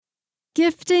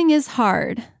Gifting is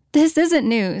hard. This isn't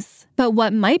news. But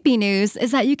what might be news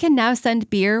is that you can now send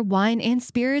beer, wine, and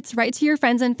spirits right to your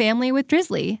friends and family with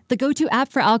Drizzly, the go-to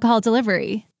app for alcohol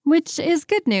delivery. Which is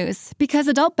good news, because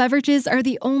adult beverages are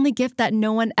the only gift that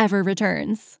no one ever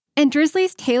returns. And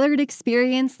Drizzly's tailored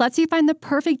experience lets you find the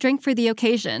perfect drink for the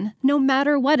occasion, no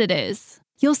matter what it is.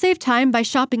 You'll save time by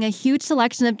shopping a huge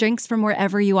selection of drinks from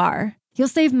wherever you are. You'll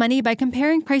save money by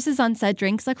comparing prices on said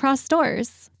drinks across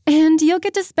stores. And you'll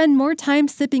get to spend more time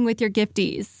sipping with your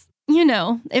gifties. You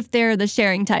know, if they're the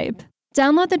sharing type.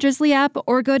 Download the Drizzly app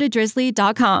or go to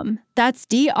drizzly.com. That's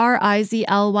DRIZLY.com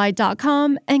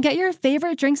and get your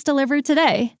favorite drinks delivered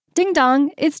today. Ding dong,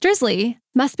 it's Drizzly.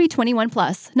 Must be 21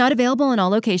 plus, not available in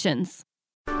all locations.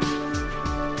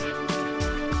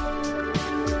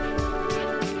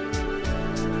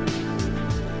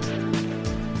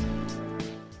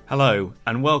 Hello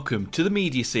and welcome to the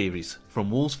media series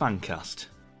from Wolves Fancast.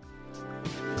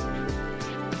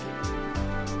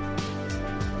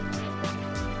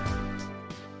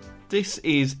 This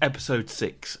is episode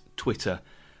 6, Twitter.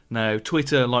 Now,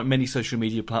 Twitter, like many social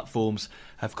media platforms,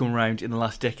 have come around in the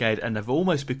last decade and have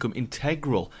almost become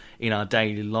integral in our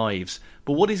daily lives.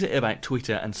 But what is it about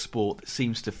Twitter and sport that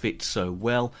seems to fit so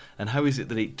well, and how is it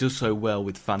that it does so well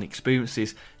with fan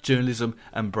experiences, journalism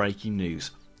and breaking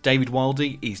news? David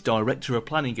Wildey is Director of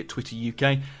Planning at Twitter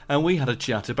UK, and we had a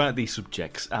chat about these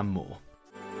subjects and more.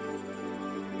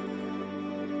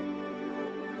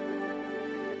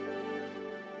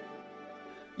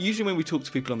 Usually when we talk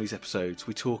to people on these episodes,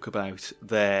 we talk about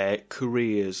their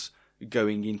careers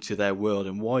going into their world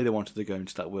and why they wanted to go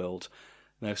into that world.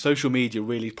 Now, social media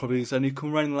really probably has only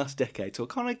come around in the last decade, so I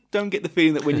kind of don't get the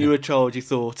feeling that when you were a child you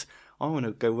thought, I want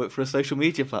to go work for a social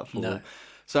media platform. No.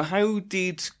 So how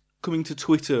did coming to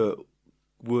Twitter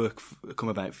come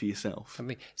about for yourself?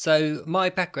 So my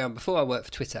background, before I worked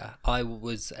for Twitter, I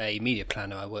was a media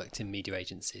planner. I worked in media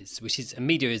agencies,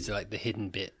 media is like the hidden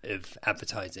bit of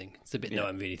advertising. It's the bit no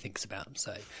one really thinks about.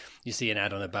 So you see an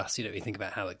ad on a bus, you don't really think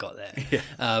about how it got there. Yeah.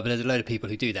 But there's a load of people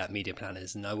who do that, media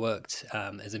planners, and I worked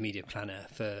as a media planner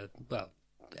for,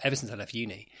 ever since I left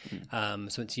uni. So I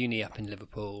went to uni up in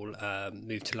Liverpool,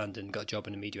 moved to London, got a job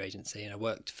in a media agency, and I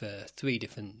worked for 3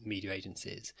 different media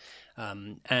agencies.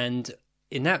 And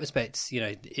in that respect,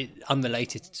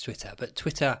 unrelated to Twitter, but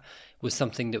Twitter was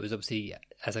something that was obviously,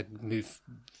 as I moved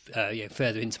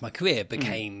further into my career,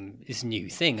 became this new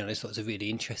thing, and I thought it was a really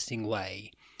interesting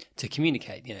way to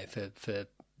communicate, for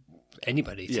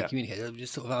anybody to communicate. It was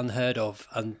just sort of unheard of,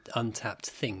 untapped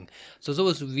thing. So I was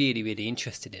always really, really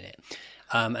interested in it.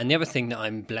 And the other thing that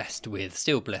I'm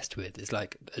still blessed with, is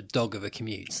like a dog of a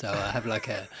commute. So I have like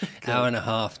a hour and a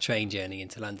half train journey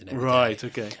into London every day. Right,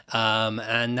 okay.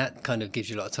 And that kind of gives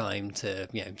you a lot of time to,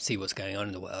 see what's going on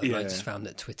in the world. Yeah. I just found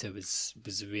that Twitter was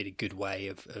a really good way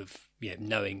of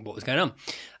knowing what was going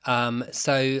on.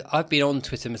 So I've been on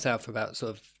Twitter myself for about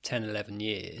sort of 10, 11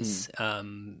 years,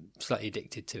 slightly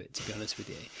addicted to it, to be honest with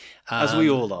you. As we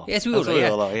all are. Yes, we all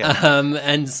are, yeah.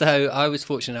 And so I was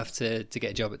fortunate enough to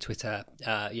get a job at Twitter,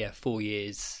 4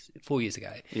 years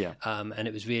ago. Yeah. And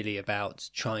it was really about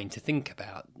trying to think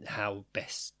about how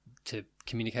best to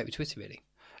communicate with Twitter, really.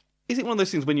 Is it one of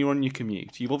those things when you're on your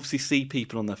commute, you obviously see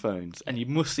people on their phones, and you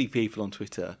must see people on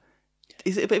Twitter?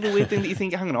 Is it a bit of a weird thing that you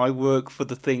think, hang on, I work for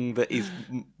the thing that is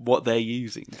what they're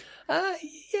using?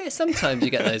 Yeah, sometimes you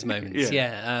get those moments.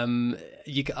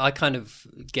 I kind of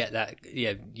get that.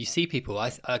 Yeah, you see people.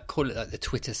 I call it like the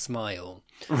Twitter smile.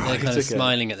 Right, they're kind of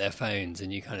smiling at their phones,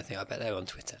 and you kind of think, I bet they're on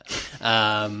Twitter.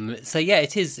 So yeah,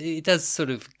 it is. It does sort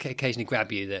of occasionally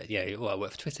grab you that I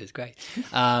work for Twitter. It's great.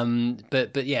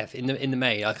 But yeah, in the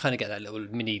main, I kind of get that little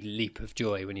mini leap of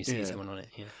joy when you see someone on it.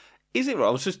 Yeah. Is it right? I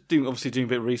was just doing a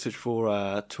bit of research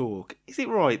for talk. Is it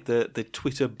right that the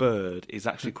Twitter bird is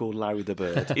actually called Larry the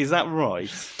Bird? Is that right?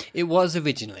 It was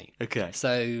originally. Okay.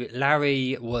 So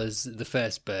Larry was the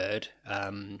first bird.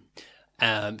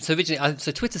 So originally,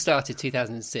 Twitter started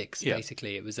 2006. Yeah.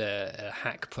 Basically, it was a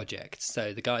hack project.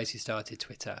 So the guys who started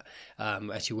Twitter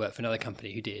actually worked for another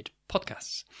company who did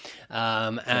podcasts,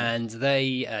 and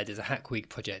they did a Hack Week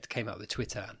project, came up with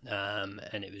Twitter,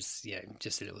 and it was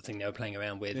just a little thing they were playing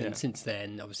around with. Yeah. And since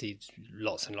then, obviously,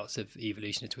 lots and lots of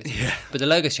evolution of Twitter. Yeah. But the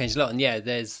logo's changed a lot. And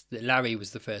Larry was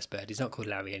the first bird. He's not called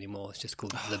Larry anymore. It's just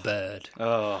called the Bird.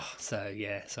 Oh, so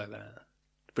sorry about that.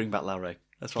 Bring back Larry.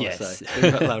 That's what I say.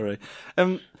 Bring back Larry.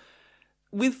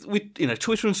 With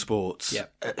Twitter and sports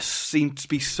seem to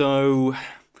be so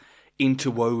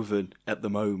interwoven at the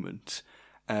moment.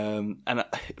 And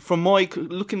from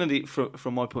looking at it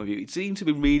from my point of view, it seems to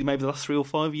be really maybe the last 3 or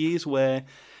 5 years where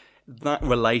that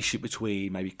relationship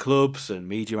between maybe clubs and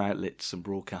media outlets and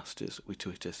broadcasters with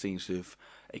Twitter seems to have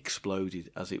exploded,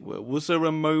 as it were. Was there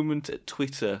a moment at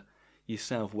Twitter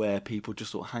yourself where people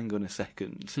just thought, hang on a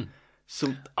second,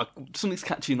 something's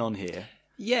catching on here?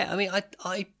 Yeah, I mean,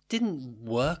 I didn't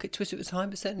work at Twitter at the time,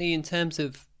 but certainly in terms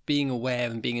of being aware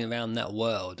and being around that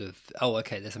world of, oh,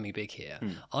 okay, there's something big here.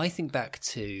 I think back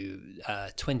to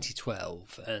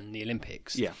 2012 and the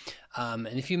Olympics. Yeah. And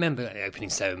if you remember the opening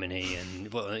ceremony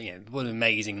and what an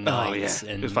amazing night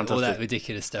and it was fantastic. all that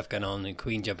ridiculous stuff going on and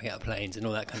Queen jumping out of planes and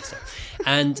all that kind of stuff.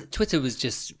 And Twitter was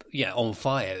just on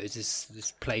fire. It was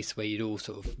this place where you'd all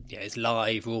sort of it's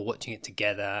live, we're all watching it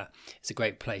together. It's a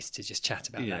great place to just chat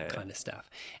about that kind of stuff.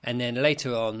 And then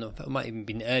later on, it might even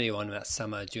been earlier on that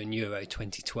summer during Euro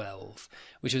 2012,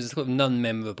 which was a sort of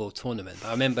non-memorable tournament.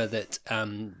 I remember that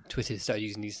Twitter started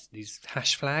using these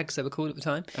hash flags, they were called at the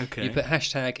time. Okay. You put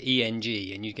hashtag ENG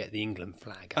and you get the England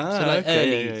flag. Ah, so like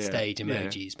okay, early stage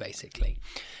emojis, basically.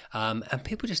 And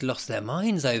people just lost their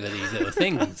minds over these little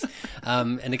things.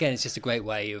 And again, it's just a great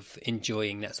way of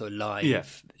enjoying that sort of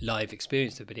live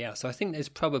experience with everybody else. So I think there's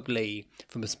probably,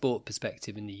 from a sport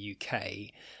perspective in the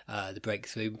UK, the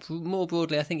breakthrough. More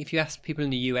broadly, I think if you ask people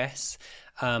in the US,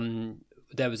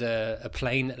 there was a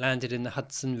plane that landed in the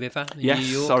Hudson River in New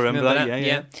York. I remember that.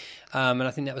 Yeah. And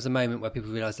I think that was a moment where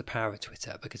people realised the power of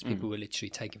Twitter, because people were literally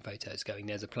taking photos going,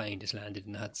 there's a plane just landed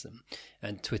in the Hudson.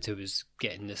 And Twitter was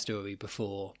getting the story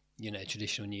before,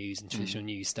 traditional news, and traditional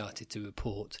news started to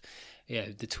report,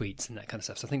 the tweets and that kind of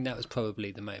stuff. So I think that was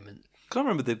probably the moment. I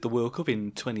remember the World Cup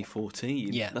in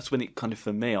 2014. Yeah. That's when it kind of,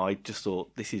 for me, I just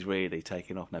thought, this is really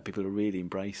taking off now. People are really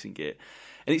embracing it.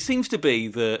 And it seems to be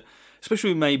that,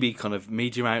 especially with maybe kind of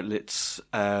media outlets,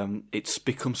 it's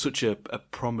become such a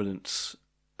prominence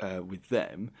with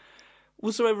them.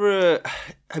 Was there ever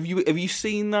have you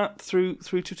seen that through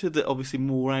Twitter, that obviously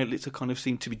more outlets are kind of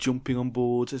seem to be jumping on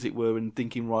board, as it were, and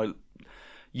thinking, right,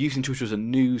 using Twitter as a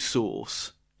news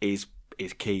source is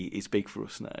key, is big for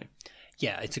us now?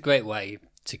 Yeah, it's a great way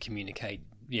to communicate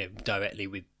directly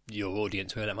with your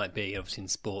audience, wherever that might be. Obviously in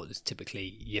sport, it's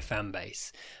typically your fan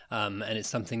base, and it's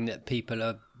something that people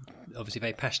are obviously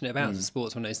very passionate about.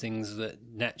 Sport's one of those things that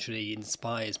naturally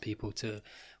inspires people to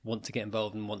want to get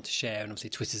involved and want to share, and obviously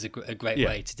Twitter's a great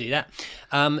way to do that.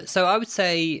 So I would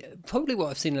say probably what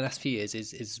I've seen in the last few years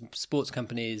is sports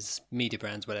companies, media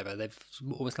brands, whatever, they've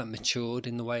almost like matured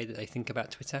in the way that they think about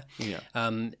Twitter.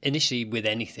 Initially with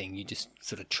anything, you just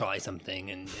sort of try something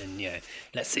and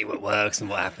let's see what works and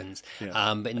what happens.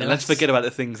 But let's forget about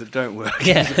the things that don't work.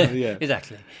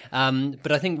 Exactly.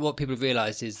 But I think what people have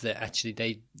realised is that actually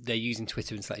they're using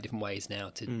Twitter in slightly different ways now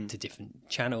to different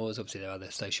channels. Obviously there are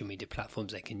other social media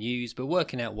platforms they can use, but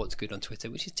working out what's good on Twitter,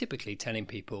 which is typically telling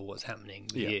people what's happening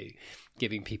with you,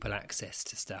 giving people access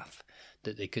to stuff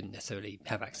that they couldn't necessarily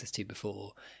have access to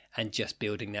before, and just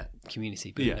building that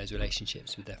community, building those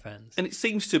relationships with their fans. And it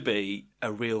seems to be a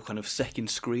real kind of second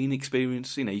screen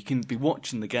experience. You can be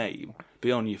watching the game,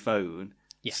 be on your phone,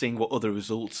 seeing what other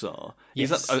results are.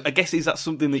 Yes. Is that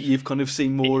something that you've kind of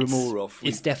seen more and more of?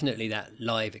 It's definitely that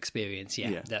live experience,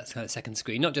 that's kind of second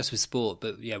screen, not just with sport,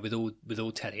 but with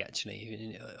all telly,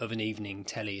 actually. Of an evening,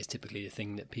 telly is typically the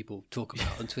thing that people talk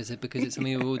about on Twitter, because it's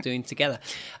something we're all doing together.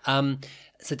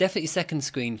 So definitely second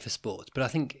screen for sport, but I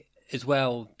think as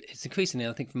well, it's increasingly,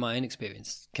 I think from my own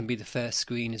experience, can be the first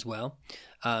screen as well.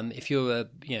 If you're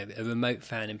a remote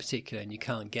fan in particular and you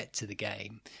can't get to the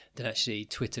game, then actually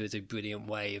Twitter is a brilliant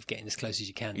way of getting as close as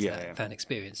you can to that fan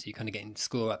experience. You're kind of getting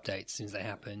score updates as soon as they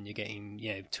happen. You're getting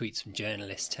tweets from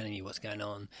journalists telling you what's going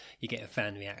on. You're getting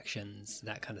fan reactions,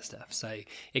 that kind of stuff. So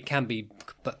it can be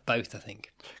both, I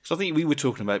think. So I think we were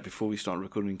talking about before we started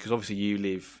recording, because obviously you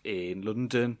live in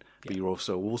London, but you're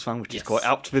also a Wolves fan, which is quite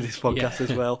apt for this podcast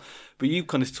as well. But you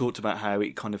kind of talked about how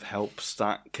it kind of helps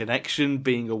that connection,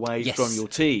 being away from your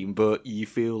team, but you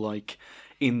feel like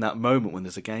in that moment when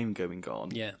there's a game going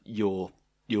on, you're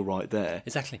right there.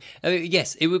 Exactly.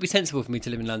 Yes, it would be sensible for me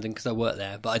to live in London because I work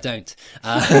there, but I don't.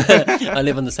 I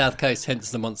live on the south coast,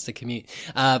 hence the monster commute.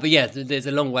 But yeah, there's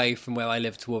a long way from where I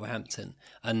live to Wolverhampton,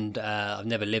 and I've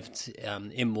never lived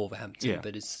in Wolverhampton,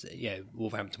 but it's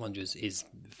Wolverhampton Wanderers is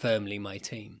firmly my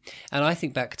team. And I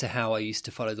think back to how I used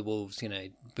to follow the Wolves,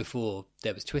 before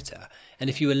there was Twitter. And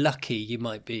if you were lucky, you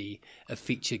might be a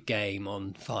featured game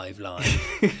on 5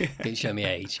 Live. Don't show me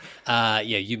age.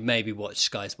 You maybe watch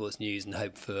Sky Sports News and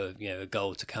hope for a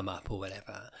goal to come up or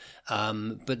whatever.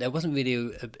 But there wasn't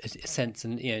really a sense,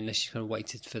 and unless you kind of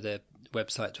waited for the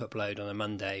website to upload on a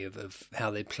Monday of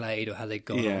how they played or how they'd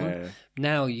gone on.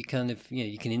 Now you kind of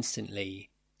you can instantly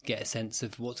get a sense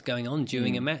of what's going on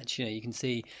during a match. You can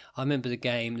see. I remember the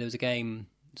game. There was a game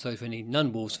sorry for any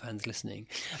non-Wolves fans listening.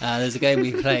 There's a game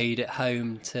we played at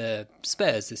home to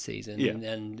Spurs this season,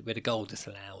 and we had a goal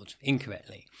disallowed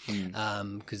incorrectly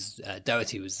because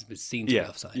Doherty was seen to be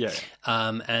offside. Yeah.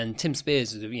 And Tim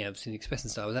Spears, obviously the Express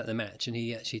and Star, was at the match, and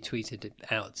he actually tweeted it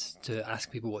out to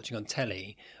ask people watching on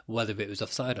telly whether it was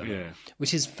offside or not,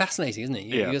 which is fascinating, isn't it?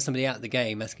 You've got somebody out of the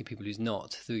game asking people who's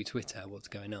not through Twitter what's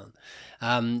going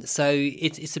on. So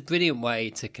it's a brilliant way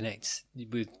to connect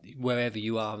with wherever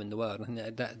you are in the world. I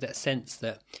think that sense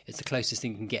that it's the closest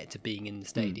thing you can get to being in the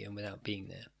stadium without being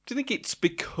there. Do you think it's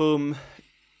become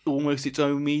almost its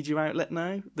own media outlet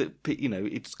now? That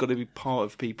it's got to be part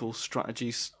of people's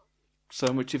strategies so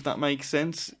much, if that makes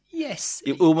sense. Yes.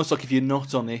 Almost like if you're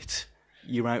not on it,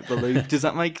 you're out the loop. Does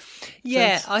that make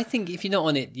sense? I think if you're not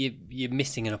on it, you're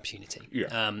missing an opportunity.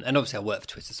 And obviously I work for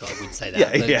Twitter, so I wouldn't say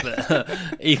that.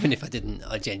 But even if I didn't,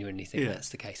 I genuinely think that's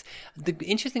the case. The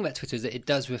interesting thing about Twitter is that it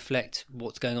does reflect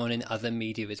what's going on in other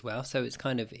media as well. So it's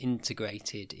kind of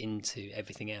integrated into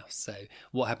everything else. So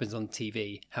what happens on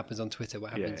TV happens on Twitter.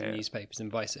 What happens in newspapers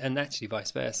and actually vice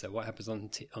versa. What happens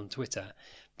on Twitter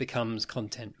becomes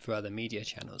content for other media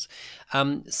channels.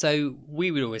 So we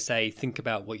would always say, think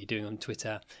about what you're doing on Twitter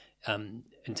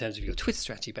in terms of your Twitter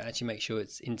strategy, but actually make sure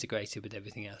it's integrated with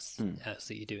everything else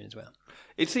that you're doing as well.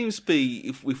 It seems to be,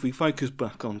 if we focus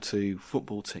back onto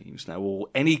football teams now, or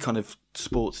any kind of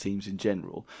sports teams in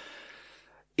general,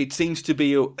 it seems to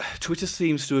be, Twitter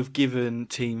seems to have given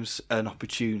teams an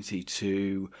opportunity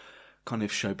to kind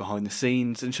of show behind the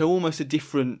scenes and show almost a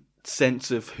different sense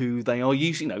of who they are.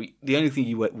 The only thing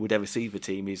you would ever see of a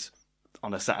team is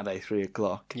on a Saturday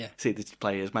 3:00. See the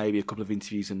players, maybe a couple of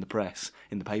interviews in the press,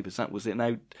 in the papers. That was it.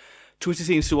 Now, Twitter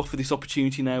seems to offer this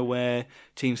opportunity now where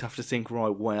teams have to think,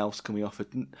 right, what else can we offer?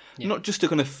 Not just to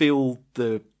kind of feel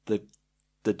the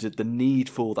need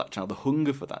for that channel, the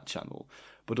hunger for that channel,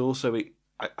 but also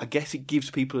I guess it gives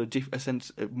people a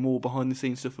sense of more behind the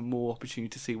scenes stuff and more opportunity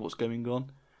to see what's going on.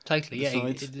 Totally,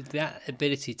 that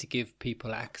ability to give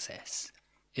people access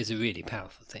is a really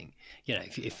powerful thing.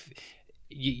 If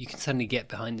you can suddenly get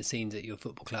behind the scenes at your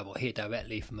football club or hear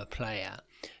directly from a player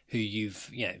who you've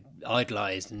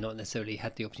idolised and not necessarily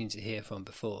had the opportunity to hear from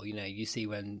before. You see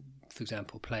when, for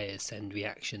example, players send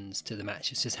reactions to the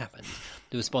match that's just happened,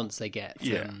 the response they get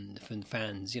from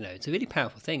fans. It's a really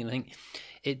powerful thing, and I think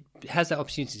it has that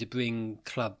opportunity to bring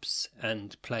clubs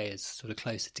and players sort of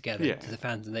closer together to the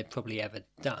fans than they've probably ever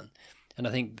done. And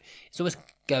I think it's almost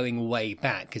going way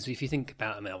back, because if you think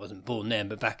about, I wasn't born then,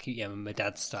 but back when my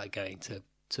dad started going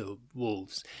to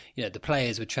Wolves, the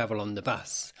players would travel on the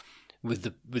bus with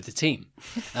the team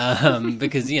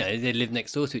because they live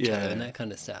next door to each other and that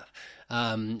kind of stuff.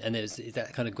 And there's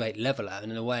that kind of great leveler,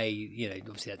 and in a way,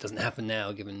 obviously that doesn't happen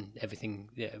now given everything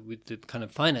with the kind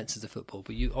of finances of football.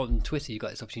 But on Twitter, you've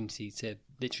got this opportunity to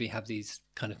literally have these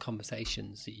kind of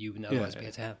conversations that you would otherwise be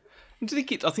able to have. And do you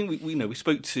think I think we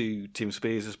spoke to Tim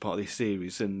Spears as part of this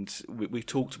series, and we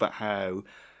talked about how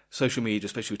social media,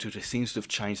 especially with Twitter, seems to have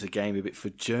changed the game a bit for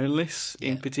journalists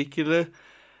in particular.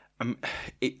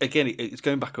 It's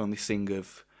going back on this thing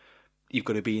of you've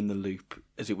got to be in the loop,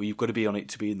 as it were. You've got to be on it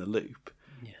to be in the loop.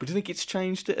 Yeah. But do you think it's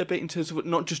changed it a bit in terms of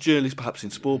not just journalists, perhaps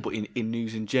in sport, but in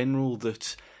news in general,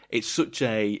 that it's such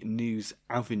a news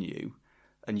avenue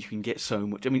and you can get so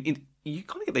much? You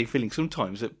kind of get the feeling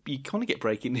sometimes that you kind of get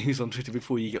breaking news on Twitter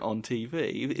before you get on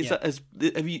TV. Is that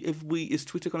has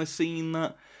Twitter kind of seen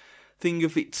that thing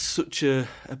of it's such a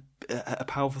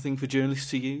powerful thing for journalists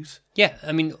to use? Yeah,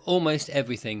 almost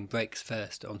everything breaks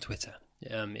first on Twitter.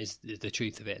 Is the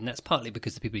truth of it, and that's partly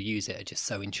because the people who use it are just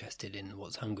so interested in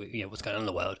what's going on in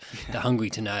the world. They're hungry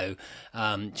to know.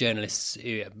 Journalists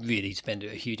really spend a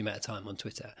huge amount of time on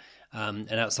Twitter.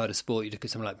 And outside of sport, you look at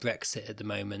something like Brexit at the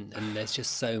moment, and there's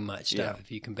just so much stuff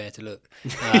if you compare to look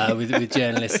with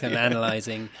journalists and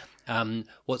analysing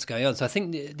what's going on. So I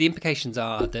think the implications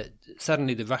are that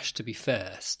suddenly the rush to be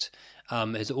first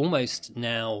is almost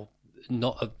now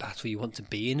not a battle you want to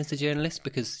be in as a journalist,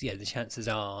 because the chances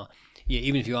are,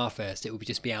 even if you are first, it will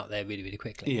just be out there really, really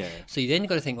quickly. Yeah. So you then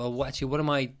got to think, well, what am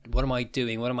I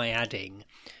doing? What am I adding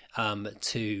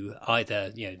to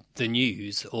either the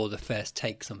news or the first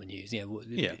takes on the news?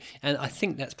 And I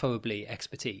think that's probably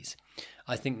expertise.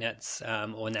 I think that's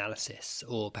or analysis,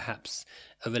 or perhaps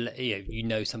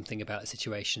something about a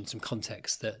situation, some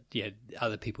context that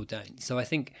other people don't. So I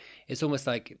think it's almost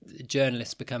like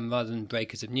journalists become, rather than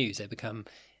breakers of news, they become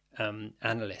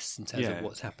analysts in terms of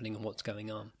what's happening and what's going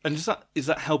on. And is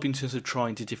that helping in terms of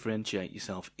trying to differentiate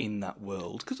yourself in that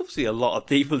world? Because obviously a lot of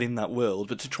people in that world,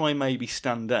 but to try and maybe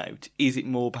stand out, is it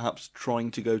more perhaps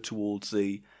trying to go towards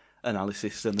the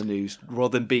analysis and the news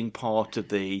rather than being part of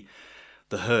the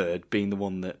herd, being the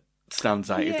one that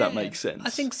stands out, if that makes sense. I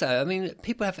think so. I mean,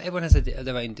 everyone has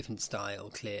their own different style,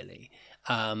 clearly,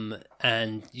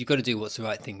 and you've got to do what's the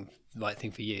right thing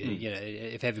for you. You know,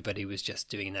 if everybody was just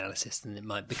doing analysis, then it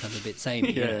might become a bit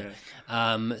samey.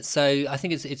 So I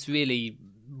think it's really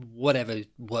whatever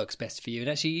works best for you. And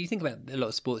actually, you think about a lot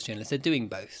of sports journalists, they're doing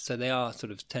both. So they are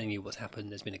sort of telling you what's happened,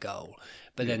 there's been a goal,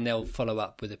 but then they'll follow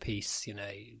up with a piece,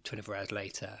 24 hours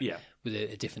later with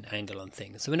a different angle on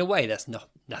things. So in a way, that's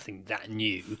nothing that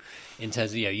new in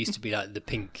terms of, it used to be like the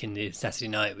Pink in the Saturday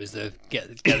night was the get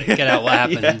out what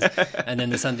happened, and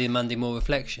then the Sunday and Monday more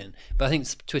reflection. But I think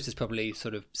Twitter's probably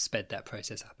sort of sped that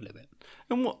process up a little bit.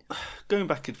 And going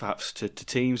back perhaps to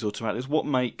teams or to matters, what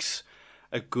makes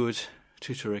a good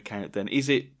Twitter account then? Is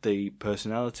it the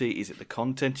personality? Is it the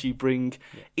content you bring?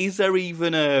 Is there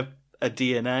even a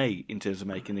DNA in terms of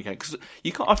making the account? Because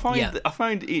you can't. I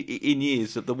find in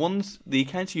years that the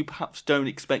accounts you perhaps don't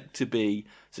expect to be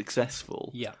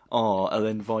successful are, and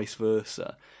then vice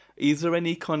versa. Is there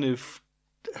any kind of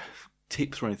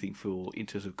tips or anything in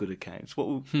terms of good accounts?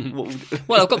 What would...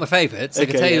 Well, I've got my favourites. I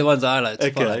can tell you the ones I like to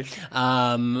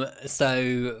follow.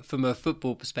 So from a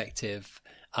football perspective,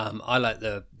 I like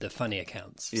the funny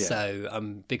accounts. So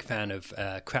I'm a big fan of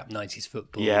crap 90s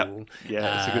football. It's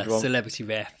a good one. Celebrity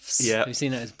refs. Have you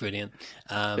seen that? It's brilliant.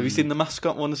 Have you seen the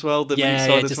mascot one as well? The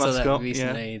I just saw that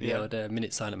recently. The old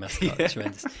Minute Silent mascot. It's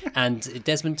horrendous. And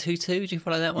Desmond Tutu, do you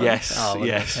follow that one? Yes. Oh, what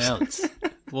an account.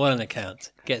 What an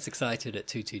account. Gets excited at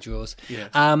 2-2 draws.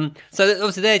 So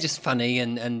obviously they're just funny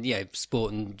and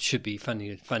sport and should be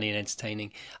funny and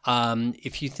entertaining.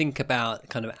 If you think about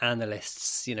kind of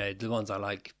analysts, the ones I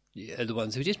like are the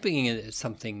ones who are just bringing in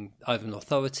something, either an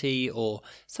authority or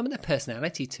some of their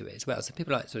personality to it as well. So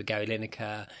people like sort of Gary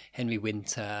Lineker, Henry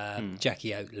Winter,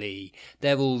 Jackie Oatley,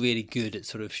 they're all really good at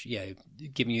sort of,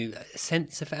 giving you a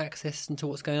sense of access into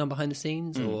what's going on behind the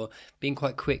scenes or being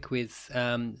quite quick with,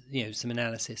 some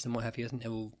analysis and what have you. I think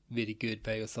they're all really good,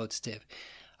 very authoritative.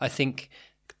 I think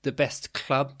the best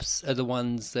clubs are the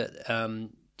ones that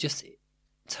just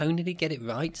tonally get it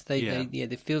right.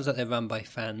 It feels like they're run by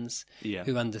fans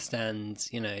who understand,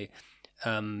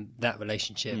 that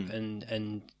relationship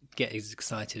and get as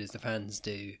excited as the fans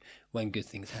do when good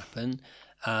things happen.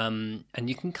 And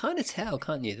you can kind of tell,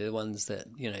 can't you, the ones that,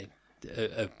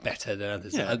 are better than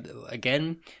others.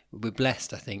 Again, we're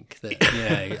blessed, I think, that,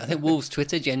 I think Wolves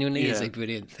Twitter genuinely is a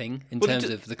brilliant thing in terms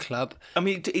of the club. I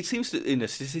mean, it seems to,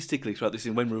 statistically throughout this,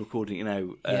 when we're recording,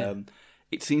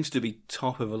 it seems to be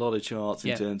top of a lot of charts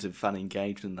in terms of fan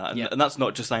engagement and that. And that's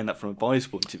not just saying that from a bias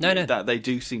point of view. No. That they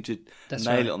do seem to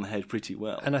nail it on the head pretty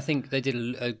well. And I think they did,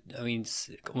 it's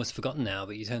almost forgotten now,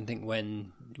 but you don't think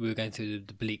when we were going through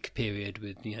the bleak period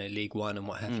with, League One and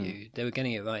what have you, they were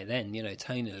getting it right then,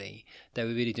 tonally. They were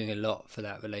really doing a lot for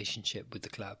that relationship with the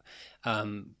club.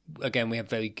 Again, we have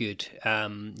very good,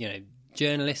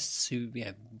 journalists who,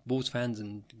 Wolves fans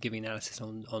and giving analysis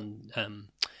on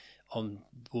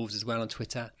Wolves as well on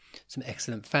Twitter. Some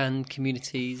excellent fan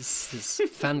communities. There's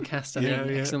Fancast, I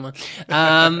think, excellent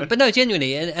one. But no,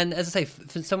 genuinely, and as I say,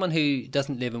 for someone who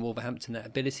doesn't live in Wolverhampton, that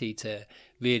ability to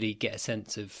really get a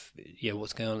sense of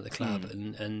what's going on at the club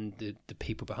and the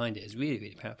people behind it is really,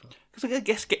 really powerful. Because I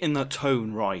guess getting that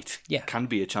tone right can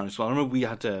be a challenge as well. I remember we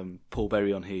had Paul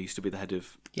Berry on here, who used to be the head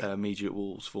of media at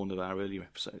Wolves for one of our earlier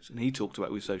episodes, and he talked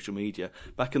about with social media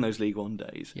back in those League One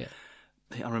days.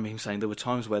 I remember him saying there were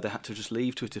times where they had to just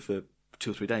leave Twitter for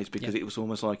 2 or 3 days because it was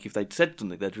almost like if they'd said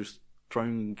something, they'd just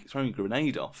throwing a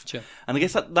grenade off. Sure. And I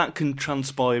guess that can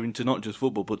transpire into not just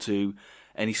football, but to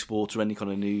any sport or any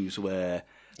kind of news where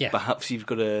perhaps you've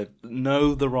got to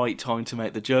know the right time to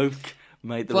make the joke,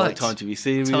 make the right time to be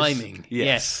serious. Timing.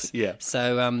 Yes. Yeah.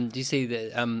 So do you see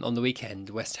that on the weekend,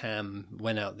 West Ham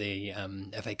went out the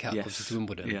FA Cup to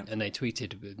Wimbledon and they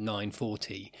tweeted at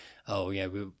 9:40,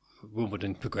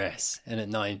 Wimbledon progress, and at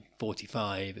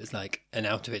 9:45 it's like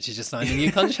Arnautovic has just signed a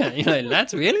new contract. You're like,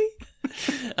 lads, really?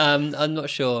 I'm not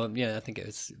sure. I think it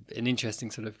was an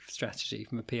interesting sort of strategy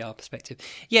from a PR perspective.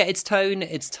 It's tone,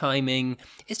 it's timing,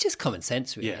 it's just common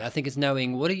sense, really. I think it's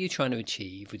knowing what are you trying to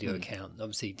achieve with your account.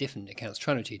 Obviously, different accounts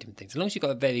trying to achieve different things. As long as you've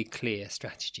got a very clear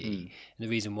strategy and the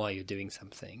reason why you're doing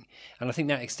something, and I think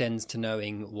that extends to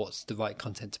knowing what's the right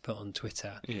content to put on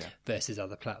Twitter versus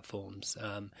other platforms.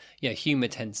 Humour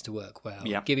tends to work well.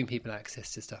 Giving people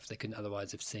access to stuff they couldn't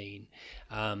otherwise have seen.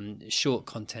 Short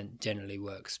content generally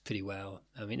works pretty well.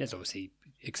 I mean, there's obviously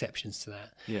exceptions to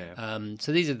that.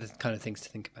 So these are the kind of things to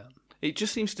think about. It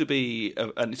just seems to be,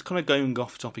 and it's kind of going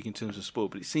off topic in terms of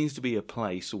sport, but it seems to be a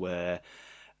place where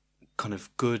kind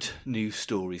of good news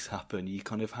stories happen. You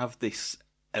kind of have this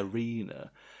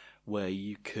arena where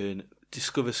you can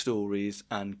discover stories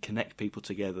and connect people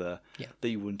together Yeah. that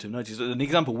you wouldn't have noticed. An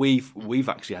example we've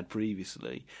actually had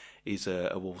previously is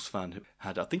a Wolves fan who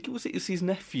had, I think it was his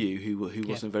nephew who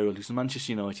wasn't very well. He was a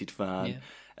Manchester United fan. Yeah.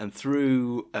 And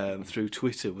through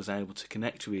Twitter was able to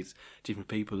connect with different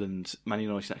people, and Man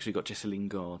United actually got Jesse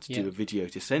Lingard to do a video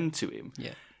to send to him.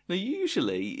 Yeah. Now,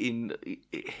 usually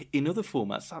in other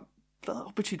formats, that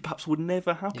opportunity perhaps would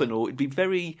never happen, or it'd be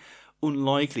very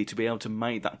unlikely to be able to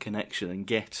make that connection and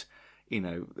get,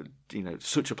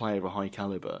 such a player of a high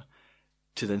calibre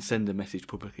to then send a message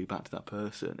publicly back to that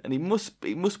person. And it must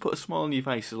put a smile on your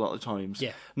face a lot of times.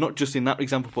 Yeah. Not just in that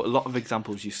example, but a lot of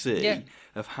examples you see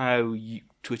of how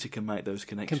Twitter can make those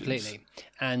connections. Completely.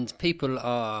 And people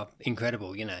are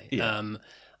incredible, Yeah.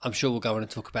 I'm sure we'll go on and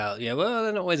talk about, they're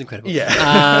not always incredible.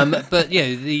 Yeah. But,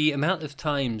 the amount of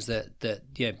times that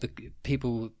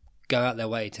people go out their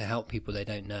way to help people they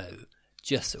don't know,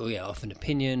 off an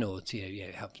opinion or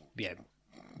to, help,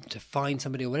 to find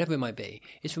somebody or whatever it might be.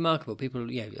 It's remarkable. People,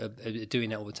 are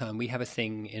doing that all the time. We have a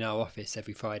thing in our office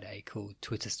every Friday called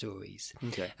Twitter Stories.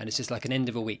 Okay. And it's just like an end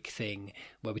of a week thing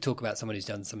where we talk about someone who's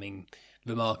done something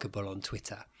remarkable on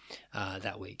Twitter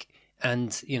that week.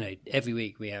 And, every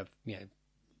week we have,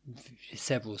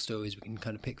 several stories we can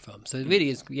kind of pick from. So it really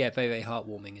is, very, very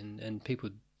heartwarming, and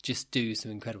people just do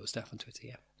some incredible stuff on Twitter,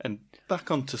 And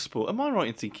back onto sport, am I right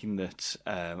in thinking that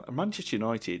Manchester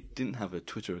United didn't have a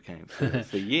Twitter account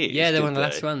for years? Yeah, they're one of the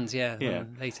did last ones, one Yeah.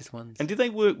 of the latest ones. And did they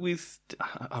work with,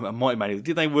 I might imagine,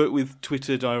 did they work with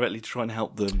Twitter directly to try and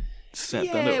help them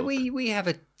set that up? we have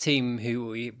a team who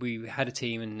we had a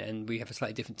team, and we have a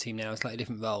slightly different team now, a slightly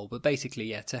different role, but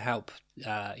basically to help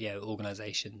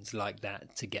organisations like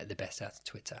that to get the best out of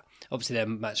Twitter. Obviously they're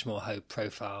much more high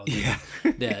profile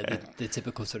than the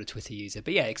typical sort of Twitter user,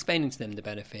 but explaining to them the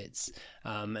benefits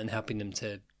and helping them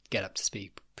to get up to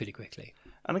speed pretty quickly.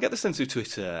 And I get the sense of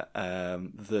Twitter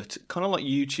that, kind of like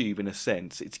YouTube in a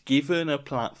sense, it's given a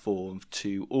platform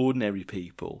to ordinary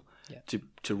people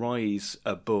to rise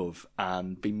above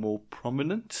and be more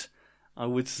prominent, I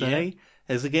would say.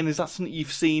 Is that something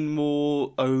you've seen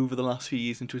more over the last few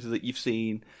years in Twitter, that you've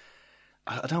seen?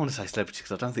 I don't want to say celebrity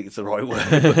because I don't think it's the right word.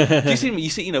 But you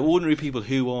see, ordinary people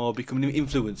who are becoming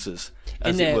influencers,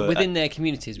 within their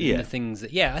communities, within the things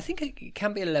that. I think it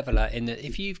can be a leveler in that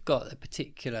if you've got a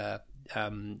particular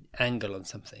angle on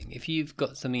something, if you've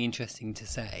got something interesting to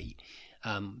say.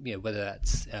 Whether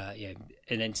that's an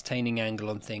entertaining angle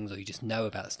on things, or you just know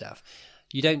about stuff,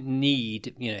 you don't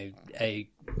need a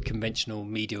conventional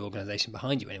media organisation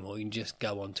behind you anymore. You can just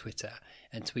go on Twitter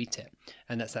and tweet it,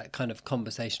 and that's that kind of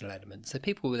conversational element. So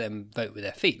people will then vote with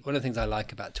their feet. One of the things I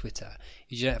like about Twitter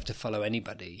is you don't have to follow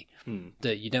anybody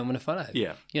that you don't want to follow.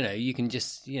 You can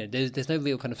just there's no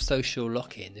real kind of social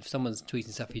lock-in. If someone's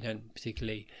tweeting stuff you don't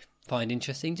particularly find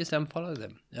interesting, just unfollow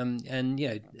them.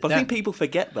 But I think people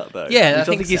forget that though. Yeah, I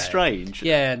think it's strange.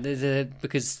 Yeah,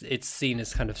 because it's seen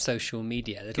as kind of social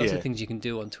media. There's lots of things you can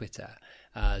do on Twitter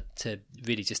to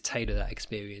really just tailor that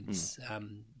experience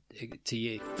to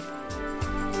you.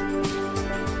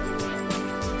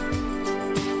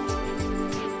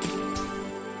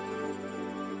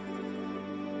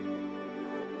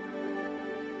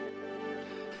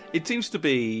 It seems to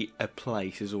be a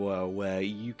place as well where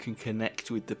you can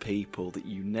connect with the people that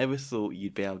you never thought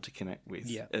you'd be able to connect with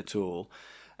at all.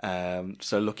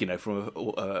 So look, from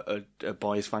a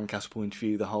biased fancast point of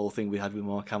view, the whole thing we had with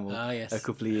Mark Hamill a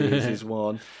couple of years is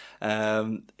one.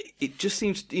 It just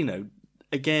seems,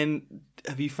 again,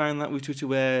 have you found that with Twitter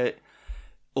where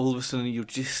all of a sudden you'll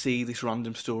just see this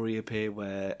random story appear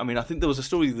where, I think there was a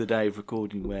story the other day of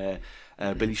recording where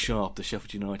Billy Sharp, the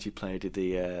Sheffield United player, did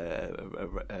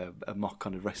a mock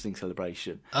kind of wrestling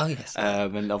celebration. Oh, yes.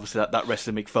 And obviously that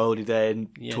wrestler Mick Foley then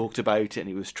talked about it, and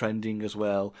it was trending as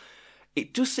well.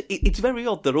 It's very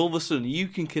odd that all of a sudden you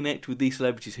can connect with these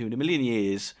celebrities who in a million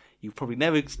years you've probably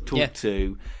never talked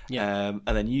to, and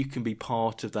then you can be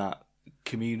part of that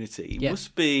community. It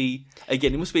must be a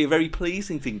very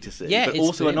pleasing thing to see, but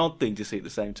also an odd thing to see at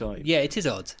the same time. Yeah, it is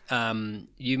odd.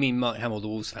 You mean Mark Hamill, the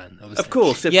Wolves fan, obviously. Of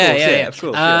course. So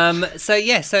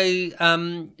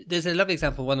there's a lovely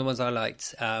example. One of the ones I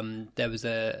liked. There was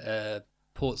a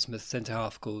Portsmouth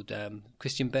centre-half called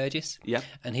Christian Burgess. Yeah.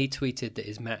 And he tweeted that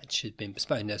his match had been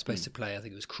postponed. They were supposed to play, I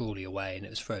think it was Crawley away, and it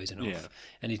was frozen off. Yeah.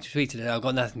 And he tweeted, I've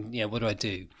got nothing, what do I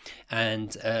do?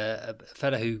 And a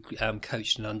fellow who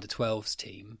coached an under-12s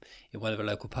team in one of the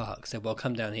local parks said, well,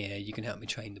 come down here, you can help me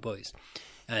train the boys.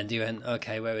 And he went,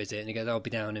 okay, where is it? And he goes, I'll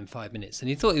be down in 5 minutes. And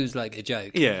he thought it was like a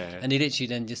joke. Yeah. And he literally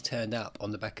then just turned up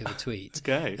on the back of a tweet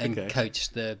and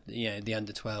coached the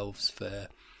under-12s for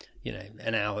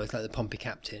an hour. It's like the Pompey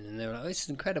captain, and they were like, "Oh, this is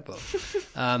incredible."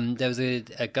 There was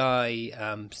a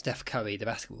guy, Steph Curry, the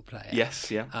basketball player.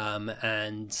 Yes, yeah.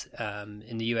 And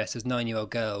in the US, there's a 9-year-old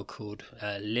girl called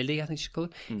Lily, I think she's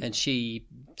called, and she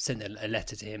sent a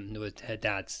letter to him. Her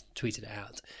dad tweeted it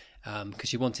out. Because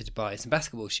she wanted to buy some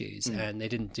basketball shoes, and they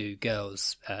didn't do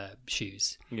girls'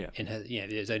 shoes. Yeah. In her,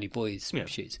 there's only boys'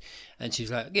 shoes, and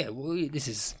she's like, "Yeah, well, this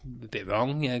is a bit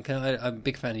wrong. I'm a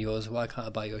big fan of yours. Why can't I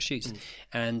buy your shoes?"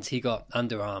 And he got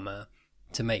Under Armour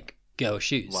to make girl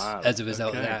shoes as a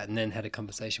result of that, and then had a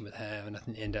conversation with her, and I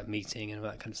think they ended up meeting and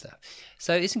all that kind of stuff.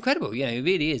 So it's incredible. It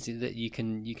really is that you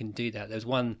can do that. There's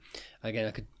one, again,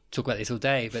 I could talk about this all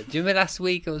day, but do you remember last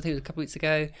week, or I think it was a couple of weeks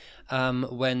ago,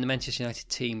 when the Manchester United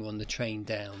team were on the train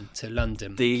down to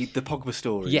London? The Pogba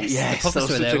story. Yes, the Pogba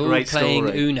story. They were all playing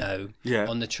Uno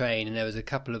on the train, and there was a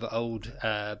couple of old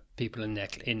people in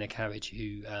their carriage who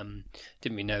we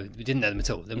didn't know them at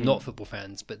all. They're not football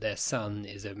fans, but their son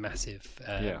is a massive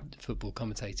football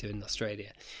commentator in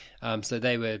Australia. So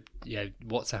they were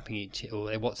WhatsApping or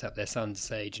they WhatsApped their son to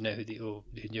say, "Do you know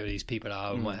who these people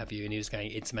are?" and what have you? And he was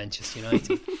going, "It's Manchester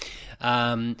United."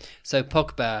 So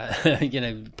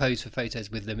Pogba, posed for photos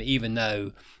with them, even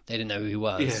though they didn't know who he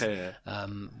was.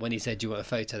 When he said, "Do you want a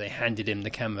photo?" they handed him the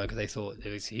camera because they thought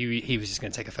he was just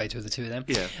going to take a photo of the two of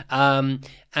them.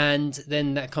 And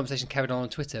then that conversation carried on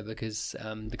Twitter because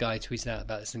the guy tweeted out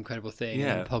about this incredible thing,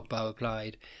 and Pogba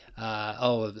replied,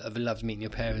 I've loved meeting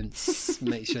your parents.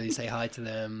 Make sure you say hi to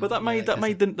them. But that made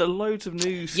the loads of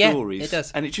news stories. It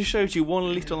does. And it just shows you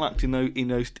one little act in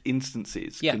those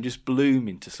instances can just bloom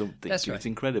into something. That's right. It's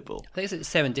incredible. I think it's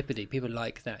serendipity. People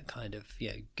like that kind of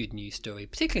good news story,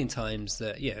 particularly in times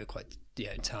that quite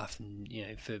tough and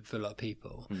for a lot of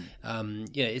people.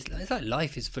 It's like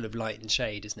life is full of light and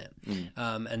shade, isn't it?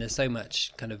 And there's so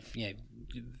much kind of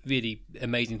really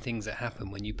amazing things that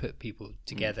happen when you put people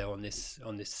together on this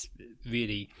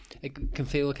really, it can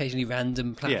feel occasionally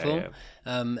random platform,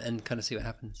 and kind of see what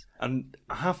happens. And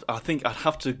I think I'd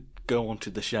have to go on to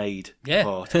the shade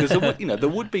part, because there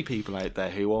would be people out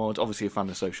there who aren't obviously a fan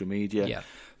of social media,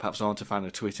 perhaps aren't a fan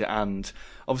of Twitter, and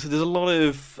obviously there's a lot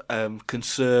of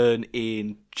concern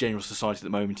in general society at the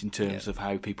moment in terms of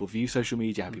how people view social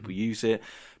media, how people use it.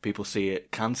 People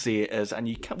can see it as, and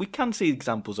we can see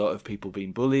examples of people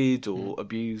being bullied or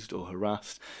abused or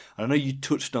harassed. And I know you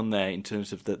touched on there in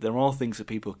terms of that there are things that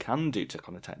people can do to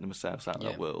kind of take themselves out of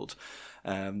that world,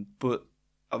 but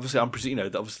obviously, I'm presuming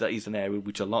that obviously that is an area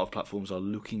which a lot of platforms are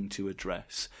looking to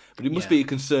address. But it must be a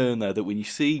concern though that when you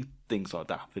see things like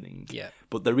that happening,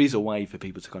 but there is a way for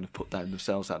people to kind of put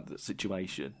themselves out of that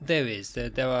situation. There is.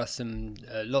 There are some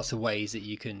lots of ways that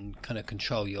you can kind of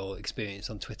control your experience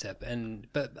on Twitter.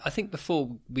 But I think before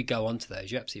we go on to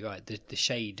those, you're absolutely right. The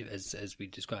shade, as we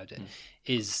described it,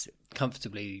 is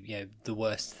comfortably the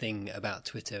worst thing about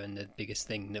Twitter and the biggest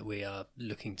thing that we are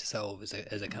looking to solve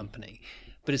as a company.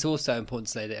 But it's also important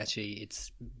to say that actually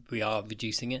we are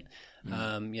reducing it.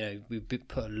 We've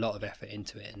put a lot of effort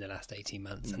into it in the last 18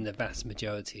 months, and the vast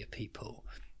majority of people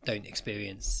don't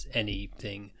experience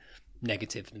anything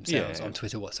negative themselves on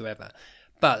Twitter whatsoever.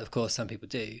 But of course, some people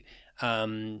do,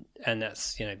 and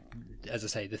that's as I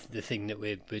say, the thing that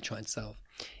we're trying to solve.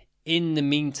 In the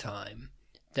meantime,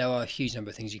 there are a huge number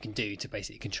of things you can do to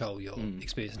basically control your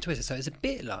experience on Twitter. So it's a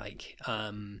bit like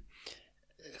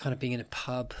kind of being in a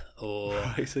pub or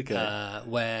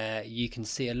where you can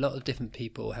see a lot of different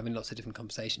people having lots of different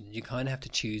conversations. You kind of have to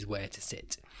choose where to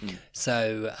sit.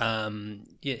 So I'll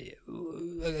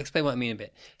explain what I mean a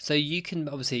bit. So you can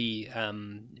obviously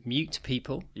mute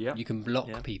people. You can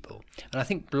block people. And I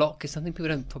think block is something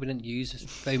people probably don't use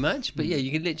very much. But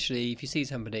you can literally, if you see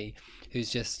somebody who's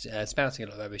just spouting a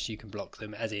lot of rubbish, you can block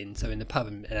them, as in, so in the pub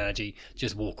analogy,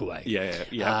 just walk away.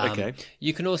 Okay.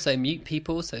 You can also mute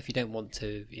people, so if you don't want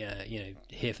to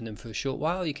hear from them for a short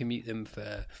while, you can mute them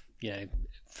for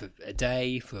a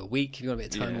day, for a week, if you want a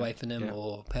bit of time away from them,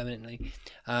 or permanently.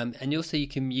 And also you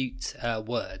can mute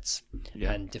words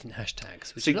and different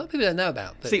hashtags, which a lot of people don't know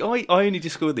about. But I only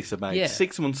discovered this about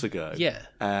 6 months ago.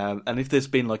 And if there's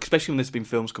been especially when there's been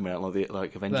films coming out,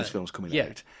 like Avengers films coming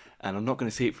out, and I'm not going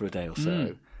to see it for a day or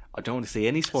so. I don't want to see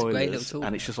any spoilers,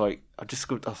 and it's just like I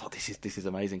thought this is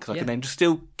amazing because I can then just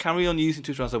still carry on using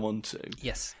Twitter as I want to.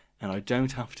 Yes. And I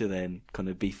don't have to then kind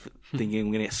of be thinking I'm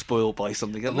going to get spoiled by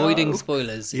something. Avoiding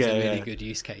spoilers is a really good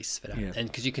use case for that. And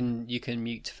because you can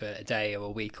mute for a day or a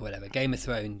week or whatever. Game of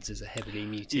Thrones is a heavily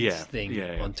muted thing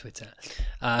on Twitter.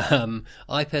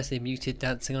 I personally muted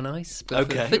Dancing on Ice,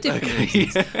 but for different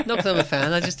reasons. Not because I'm a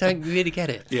fan, I just don't really get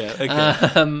it.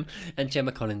 And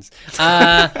Gemma Collins.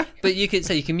 But you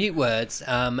can mute words,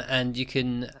 and you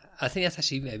can. I think that's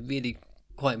actually really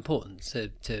quite important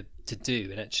to to do,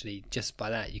 and actually just by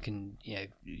that you can,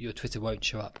 your Twitter won't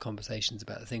show up conversations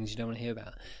about the things you don't want to hear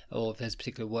about, or if there's a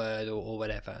particular word or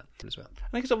whatever as well.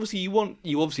 I guess obviously you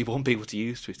obviously want people to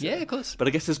use Twitter. Yeah, of course. But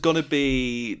I guess it's got to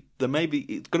be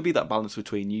that balance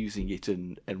between using it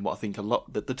and what I think a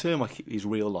lot the term is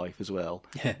real life as well.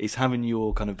 Yeah. Is having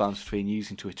your kind of balance between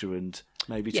using Twitter and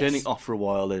maybe turning it off for a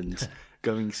while and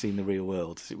going seeing the real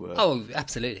world, as it were. Oh,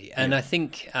 absolutely. And I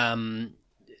think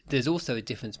there's also a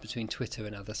difference between Twitter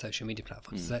and other social media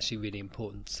platforms. It's actually really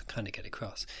important to kind of get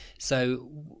across. So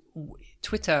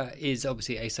Twitter is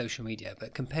obviously a social media,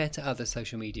 but compared to other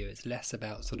social media, it's less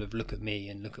about sort of look at me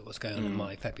and look at what's going on in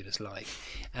my fabulous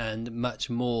life, and much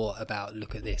more about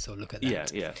look at this or look at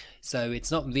that. Yeah. So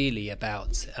it's not really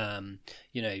about,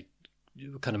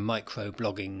 kind of micro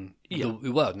blogging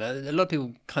the world. Now, a lot of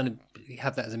people kind of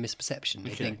have that as a misperception. They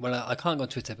think, well, I can't go on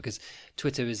Twitter because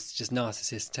Twitter is just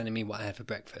narcissists telling me what I had for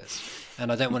breakfast, and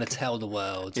I don't want to tell the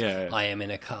world I am in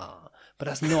a car. But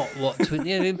that's not what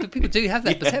Twitter. People do have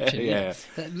that perception.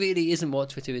 That really isn't what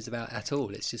Twitter is about at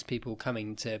all. It's just people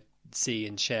coming to see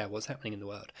and share what's happening in the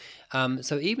world.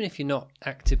 So even if you're not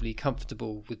actively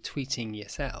comfortable with tweeting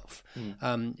yourself,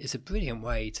 it's a brilliant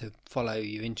way to follow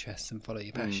your interests and follow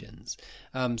your passions.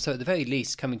 So at the very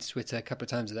least, coming to Twitter a couple of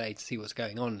times a day to see what's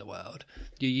going on in the world,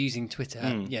 you're using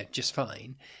Twitter, just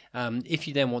fine. If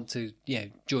you then want to,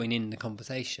 join in the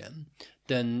conversation,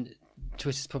 then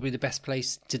Twitter's probably the best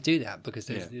place to do that, because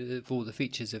there's all the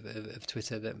features of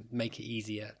Twitter that make it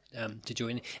easier to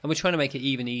join in. And we're trying to make it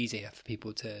even easier for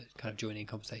people to kind of join in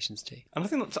conversations too. And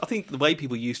I think the way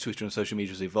people use Twitter and social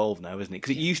media has evolved now, isn't it?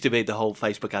 Because it used to be the whole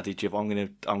Facebook adage of I'm going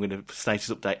to status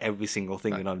update every single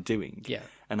thing that I'm doing. Yeah.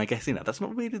 And I guess that's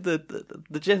not really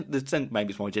the sense. Maybe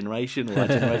it's my generation or our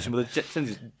generation, but the sense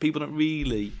is people don't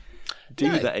really do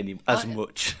that as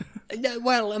much. No,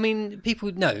 well, I mean, people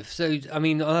know. So, I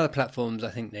mean, on other platforms, I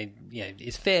think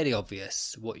it's fairly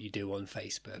obvious what you do on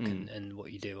Facebook and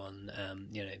what you do on,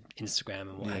 Instagram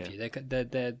and what have you.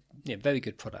 They're very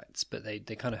good products, but they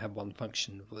kind of have one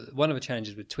function. One of the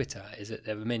challenges with Twitter is that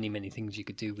there are many, many things you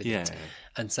could do with it.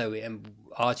 And so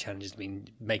our challenge has been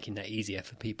making that easier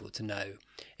for people to know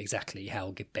exactly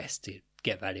how best to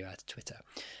get value out of Twitter.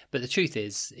 But the truth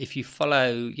is, if you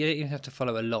follow, you don't even have to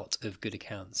follow a lot of good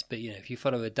accounts, but if you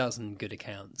follow a dozen good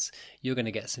accounts, you're going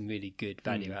to get some really good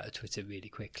value out of Twitter really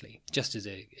quickly, just as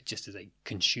a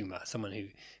consumer, someone who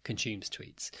consumes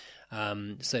tweets.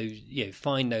 So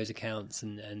find those accounts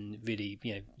and really,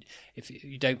 if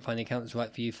you don't find the account that's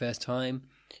right for you first time,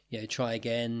 try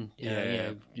again,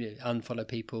 unfollow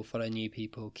people, follow new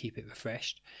people, keep it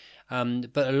refreshed.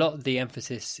 But a lot of the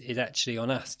emphasis is actually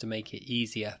on us to make it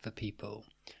easier for people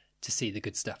to see the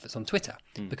good stuff that's on Twitter,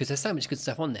 because there's so much good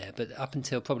stuff on there. But up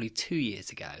until probably 2 years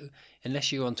ago,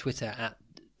 unless you're on Twitter at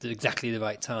exactly the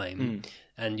right time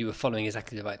and you were following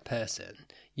exactly the right person,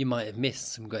 you might have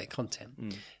missed some great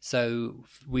content. So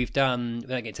we've done, we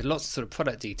don't get into lots of sort of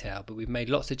product detail, but we've made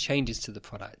lots of changes to the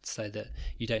product so that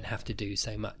you don't have to do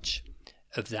so much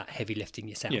of that heavy lifting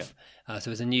yourself. So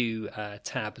there's a new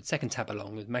tab, the second tab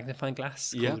along with magnifying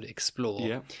glass called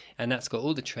Explore, and that's got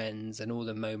all the trends and all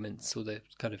the moments, all the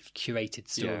kind of curated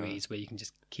stories where you can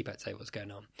just keep up to date what's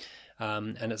going on.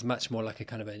 And it's much more like a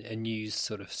kind of a news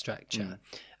sort of structure.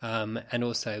 And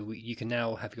also you can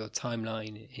now have your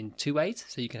timeline in two ways.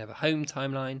 So you can have a home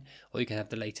timeline, or you can have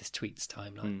the latest tweets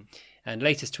timeline. And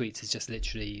latest tweets is just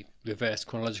literally reverse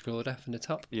chronological order from the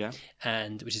top.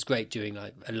 And which is great during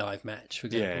like a live match, for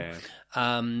example.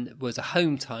 Whereas a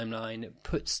home timeline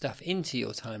puts stuff into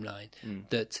your timeline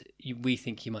that we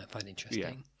think you might find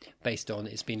interesting based on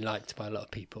it's been liked by a lot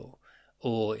of people.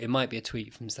 Or it might be a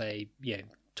tweet from, say,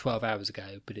 12 hours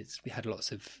ago, but it had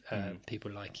lots of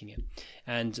people liking it.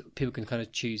 And people can kind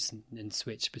of choose and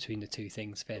switch between the two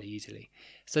things fairly easily.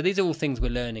 So these are all things we're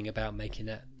learning about making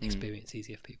that experience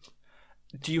easier for people.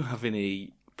 Do you have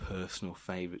any personal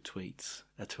favourite tweets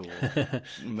at all?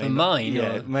 From mine?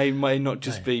 Yeah, may not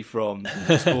just be from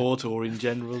sport or in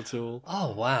general at all.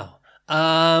 Oh, wow.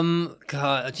 God,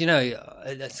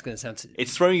 that's going to sound...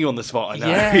 It's throwing you on the spot, I know.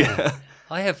 Yeah.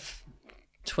 I have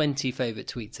 20 favourite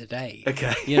tweets a day.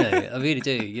 Okay. I really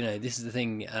do. This is the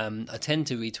thing. I tend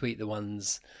to retweet the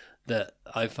ones that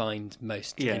I find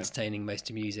most entertaining, most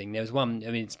amusing. There was one,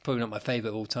 it's probably not my favourite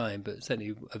of all time, but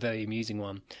certainly a very amusing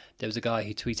one. There was a guy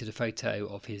who tweeted a photo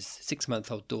of his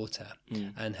 6-month-old daughter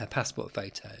and her passport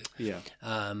photo.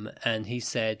 And he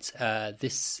said,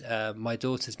 my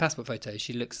daughter's passport photo,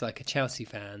 she looks like a Chelsea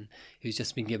fan who's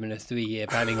just been given a 3-year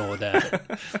banning order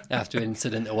after an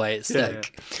incident away at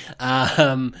Stoke.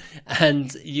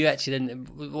 And you actually then,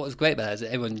 what was great about that is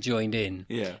that everyone joined in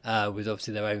with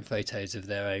obviously their own photos of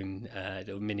their own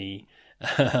little mini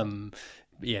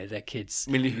their kids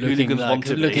hooligans want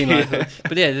to be.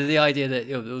 But yeah, the idea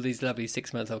that all these lovely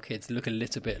 6-month-old kids look a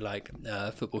little bit like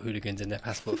football hooligans in their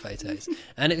passport photos,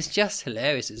 and it was just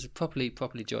hilarious. It was properly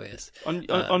joyous.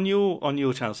 On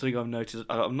your channel, something I've noticed,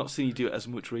 I've not seen you do it as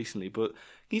much recently, but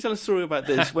can you tell a story about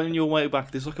this? When you're way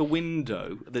back, there's like a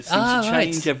window that seems to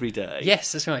change every day.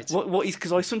 Yes, that's right. What is?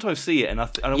 Because I sometimes see it, and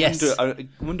I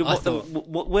wonder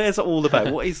what where's it all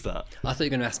about? What is that? I thought you were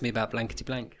going to ask me about Blankety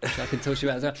Blank, which I can talk to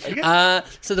you about as well.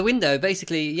 So the window,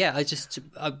 basically,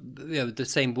 the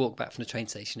same walk back from the train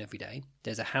station every day.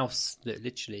 There's a house that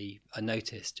literally I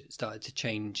noticed started to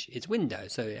change its window,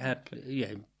 so it had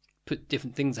put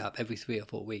different things up every 3 or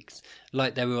 4 weeks,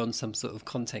 like they were on some sort of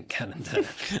content calendar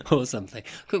or something.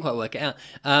 Couldn't quite work it out.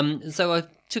 So I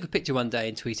took a picture one day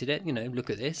and tweeted it,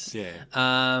 look at this. Yeah.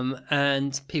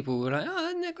 And people were like, oh,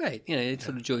 isn't that great? It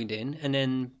sort of joined in. And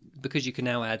then because you can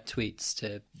now add tweets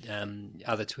to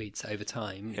other tweets over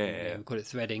time, we call it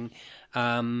threading,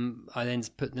 I then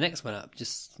put the next one up,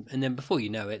 and then before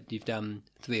you know it, you've done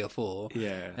 3 or 4.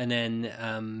 Yeah. And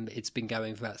then it's been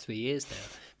going for about 3 years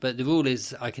now. But the rule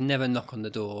is I can never knock on the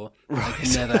door. Right.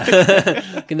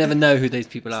 I can never know who these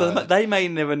people are. So they may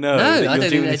never know that you're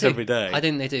doing this every day. I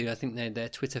don't think they do. I think they're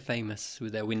Twitter famous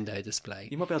with their window display.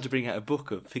 You might be able to bring out a book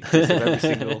of pictures of every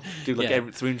single,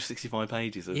 every 365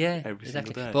 pages of every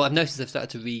single day. Well, I've noticed they've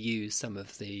started to reuse some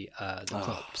of the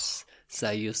props. So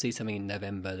you'll see something in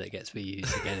November that gets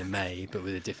reused again in May, but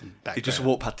with a different background. You just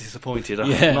walk past disappointed.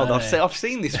 I've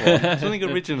seen this one. Something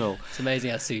original. It's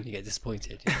amazing how soon you get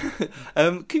disappointed.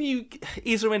 Can you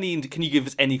give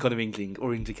us any kind of inkling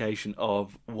or indication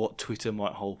of what Twitter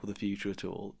might hold for the future at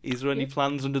all? Is there any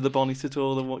plans under the bonnet at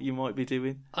all of what you might be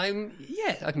doing? I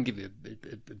can give you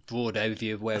a broad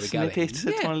overview of where we're going. A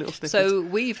tiny little snippet. So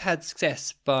we've had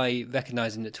success by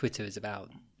recognising that Twitter is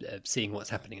about seeing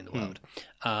what's happening in the world,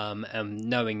 and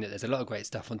knowing that there's a lot of great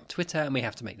stuff on Twitter, and we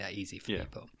have to make that easy for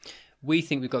people. We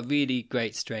think we've got really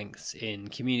great strengths in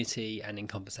community and in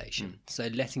conversation, so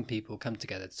letting people come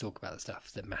together to talk about the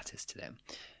stuff that matters to them.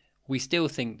 We still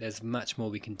think there's much more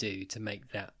we can do to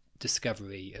make that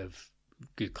discovery of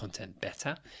good content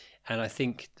better, and I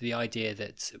think the idea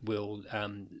that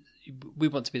we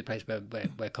want to be the place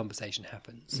where conversation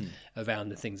happens around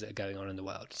the things that are going on in the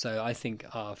world. So I think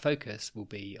our focus will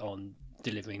be on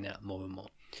delivering that more and more.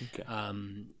 Okay.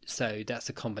 So that's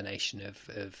a combination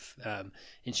of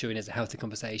ensuring there's a healthy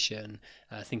conversation,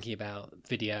 thinking about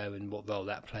video and what role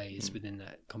that plays within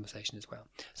that conversation as well.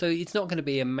 So it's not going to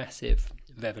be a massive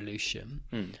revolution.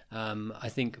 I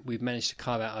think we've managed to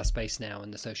carve out our space now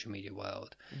in the social media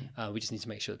world. We just need to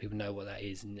make sure that people know what that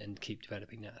is and keep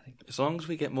developing that, I think. As long as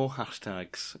we get more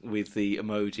hashtags with the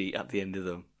emoji at the end of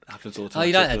them, happens automatically. Oh,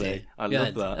 you like that, do you? I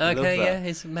love that. Okay,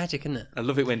 it's magic, isn't it? I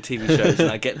love it when TV shows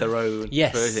get their own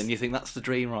version. You think that's the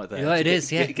dream right there. Yeah, it is.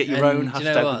 Get your own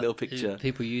hashtag with a little picture.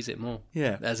 People use it more.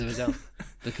 Yeah. As a result,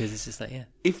 because it's just like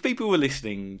If people were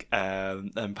listening,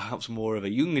 and perhaps more of a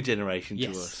younger generation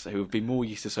to us, who have been more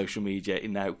used to social media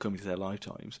in the outcome of their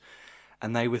lifetimes,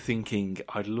 and they were thinking,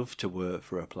 "I'd love to work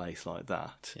for a place like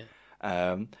that."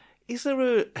 Yeah. Is there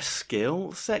a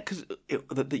skill set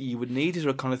that you would need? Is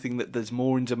there a kind of thing that there's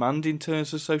more in demand in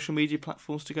terms of social media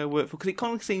platforms to go work for? Because it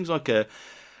kind of seems like a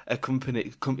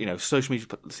company, social media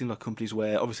seem like companies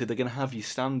where obviously they're going to have your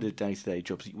standard day-to-day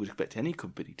jobs that you would expect any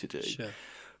company to do. Sure.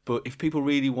 But if people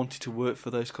really wanted to work for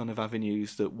those kind of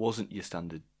avenues that wasn't your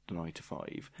standard 9 to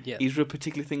 5, is there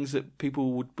particular things that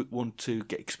people would want to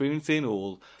get experience in,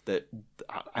 or that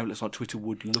outlets like Twitter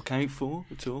would look out for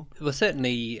at all? Well,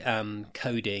 certainly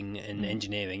coding and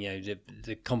engineering.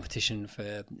 The competition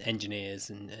for engineers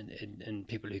and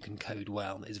people who can code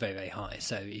well is very, very high.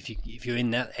 So if you're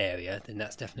in that area, then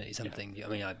that's definitely something. I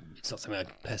mean, it's not something I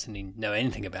personally know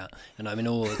anything about, and I'm in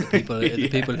awe of the people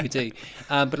people who do.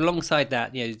 But alongside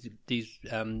that, these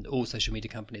all social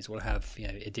media companies will have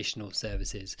additional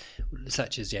services,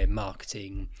 such as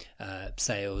marketing,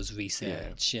 sales,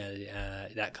 research,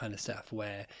 that kind of stuff,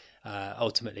 where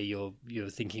ultimately you're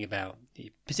thinking about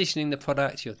positioning the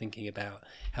product, you're thinking about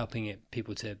helping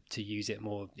people to use it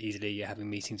more easily, you're having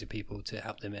meetings with people to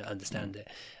help them understand it.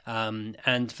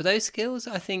 And for those skills,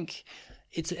 I think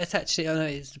it's actually, I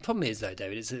know the problem is though,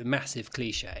 David, it's a massive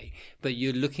cliche, but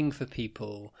you're looking for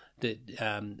people that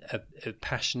are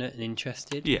passionate and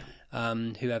interested,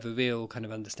 who have a real kind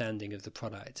of understanding of the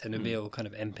product and a real kind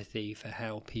of empathy for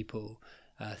how people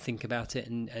think about it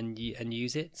and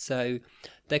use it. So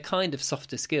they're kind of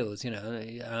softer skills,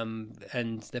 and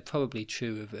they're probably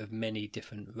true of many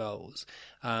different roles.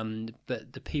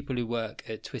 But the people who work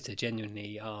at Twitter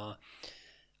genuinely are,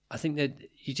 I think that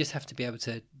you just have to be able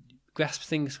to grasp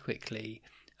things quickly,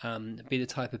 Be the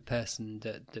type of person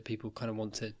that people kind of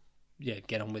want to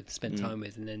get on with, spend time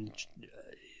with. And then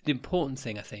the important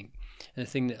thing, I think, and the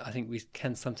thing that I think we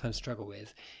can sometimes struggle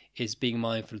with, is being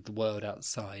mindful of the world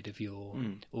outside of your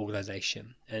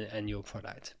organisation and your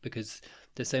product, because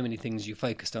there's so many things you're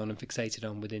focused on and fixated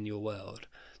on within your world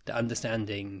that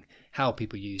understanding how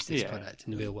people use this product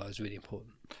in the real world is really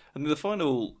important. And the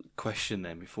final question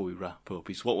then, before we wrap up,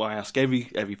 is what I ask every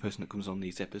person that comes on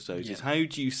these episodes is, how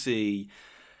do you see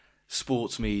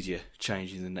sports media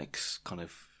changing in the next kind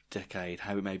of decade?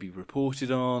 How it may be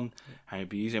reported on, how it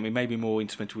be used. I mean, maybe more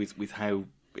instrumental with how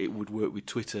it would work with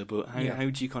Twitter, but how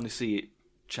do you kind of see it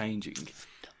changing?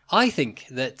 I think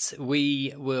that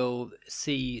we will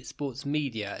see sports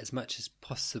media as much as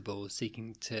possible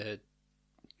seeking to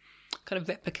kind of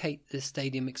replicate the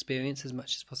stadium experience as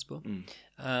much as possible.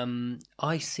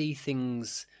 I see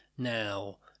things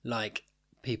now like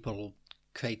people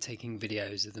taking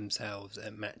videos of themselves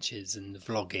at matches and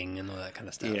vlogging and all that kind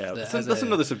of stuff. Yeah, that's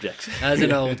another subject. As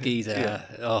an old geezer,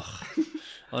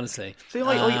 honestly. See,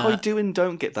 I do and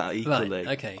don't get that equally. Right,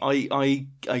 okay.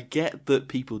 I get that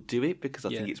people do it because I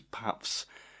think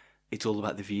it's all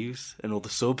about the views and all the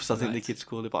subs, I think the kids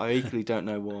call it, but I equally don't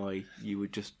know why you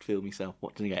would just feel myself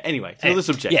watching it. Anyway, it's another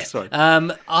subject. Yes. Sorry.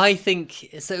 I think,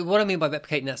 so what I mean by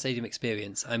replicating that stadium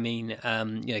experience, I mean,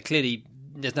 clearly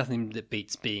there's nothing that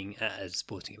beats being at a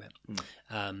sporting event.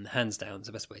 Hands down, is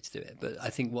the best way to do it. But I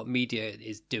think what media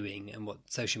is doing and what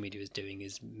social media is doing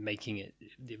is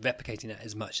replicating that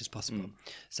as much as possible.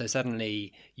 So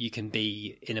suddenly you can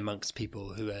be in amongst people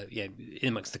who are, in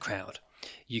amongst the crowd.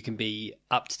 You can be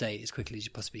up to date as quickly as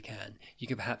you possibly can. You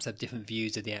can perhaps have different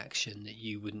views of the action that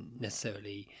you wouldn't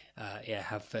necessarily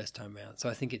have first time round. So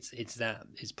I think it's that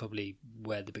is probably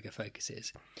where the bigger focus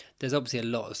is. There's obviously a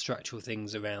lot of structural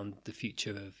things around the future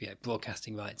of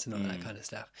broadcasting rights and all that kind of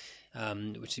stuff,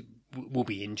 which will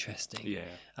be interesting.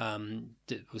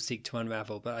 That we'll seek to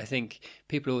unravel. But I think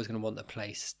people are always going to want a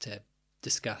place to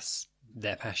discuss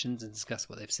their passions and discuss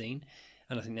what they've seen,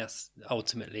 and I think that's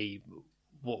ultimately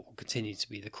what will continue to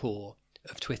be the core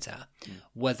of Twitter.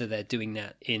 Whether they're doing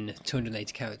that in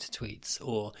 280 character tweets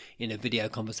or in a video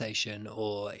conversation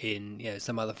or in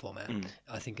some other format,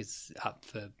 I think is up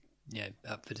for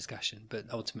discussion. But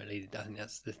ultimately, I think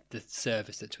that's the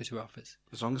service that Twitter offers.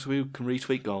 As long as we can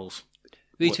retweet goals.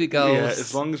 Retweet goals. Yeah,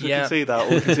 as long as we can see that,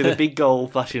 or we can see the big goal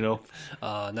flashing up.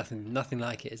 Nothing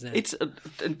like it, is there? It's.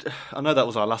 I know that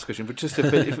was our last question, but just to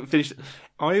finish,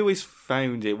 I always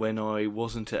found it when I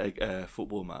wasn't at a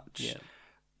football match.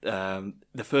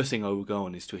 The first thing I would go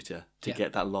on is Twitter to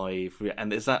get that live,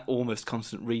 and there's that almost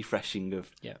constant refreshing of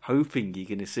hoping you're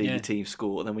going to see your team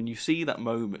score, and then when you see that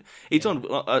moment, it's on.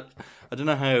 I don't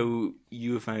know how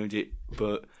you have found it,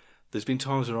 but there's been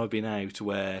times where I've been out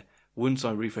where once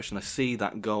I refresh and I see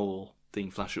that goal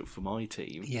thing flash up for my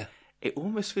team, it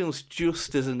almost feels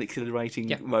just as an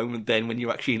exhilarating moment then when you're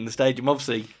actually in the stadium.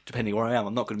 Obviously, depending where I am,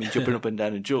 I'm not going to be jumping up and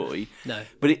down in joy. No.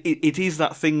 But it is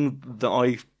that thing that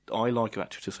I like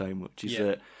about Twitter so much, is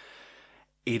that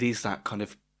it is that kind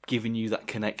of giving you that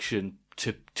connection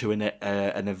to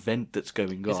an event that's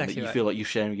going on, that you feel like you're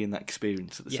sharing in that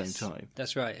experience at the same time.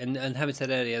 That's right. And having said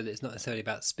earlier that it's not necessarily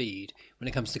about speed, when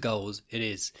it comes to goals, it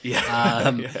is.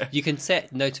 You can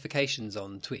set notifications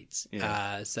on tweets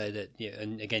so that,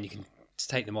 and again, you can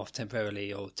take them off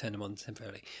temporarily or turn them on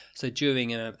temporarily. So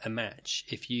during a match,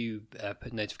 if you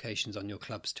put notifications on your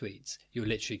club's tweets, you'll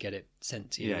literally get it sent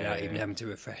to you without even having to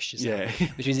refresh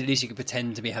yourself, which means at least you can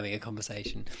pretend to be having a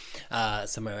conversation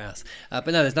somewhere else. But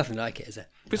no, there's nothing like it, is there?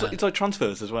 It's like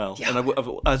transfers as well. And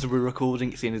as we're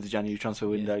recording, it's the end of the January transfer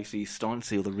window, so you're starting to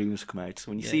see all the rumours come out.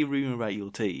 So when you see a rumour about your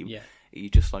team, you're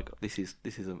just like, this is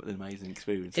an amazing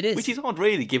experience. It is. Which is odd,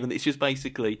 really, given that it's just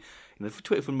basically,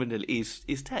 Twitter fundamentally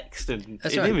is text and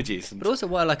images. But also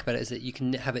what I like about it is that you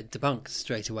can have it debunked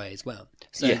straight away as well.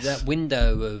 So that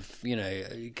window of,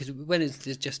 because when it's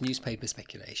just newspaper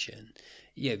speculation,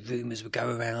 rumours would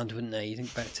go around, wouldn't they? You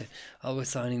think back to, we're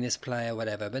signing this player,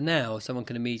 whatever. But now someone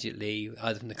can immediately,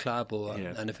 either from the club or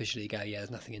unofficially go, there's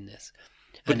nothing in this.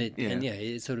 But,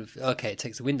 it's sort of, it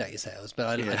takes the wind out your sails, but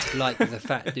I just like the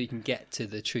fact that you can get to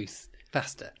the truth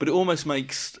faster. But it almost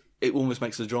makes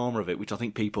the drama of it, which I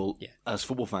think people, as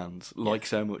football fans, like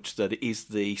so much, that it is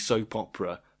the soap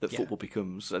opera that football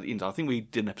becomes. I think we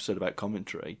did an episode about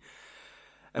commentary,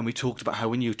 and we talked about how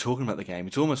when you're talking about the game,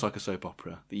 it's almost like a soap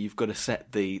opera, that you've got to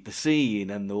set the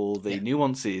scene and all the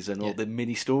nuances and all the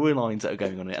mini storylines that are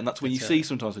going on in it. And that's when you see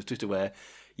sometimes with Twitter where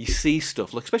you see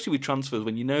stuff, like especially with transfers,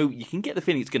 when you know you can get the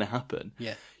feeling it's going to happen.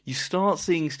 Yeah. You start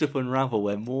seeing stuff unravel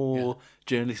where more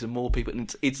journalists and more people,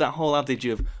 and it's that whole adage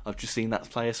of I've just seen that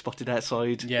player spotted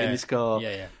outside in his car.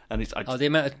 Yeah. And it's the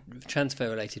amount of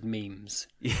transfer-related memes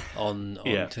on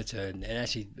Twitter, and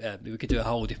actually we could do a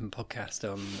whole different podcast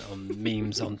on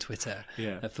memes on Twitter,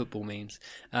 football memes.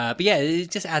 But yeah,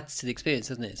 it just adds to the experience,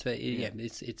 doesn't it? So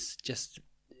it's just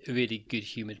a really good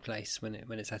humoured place when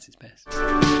it's at its best.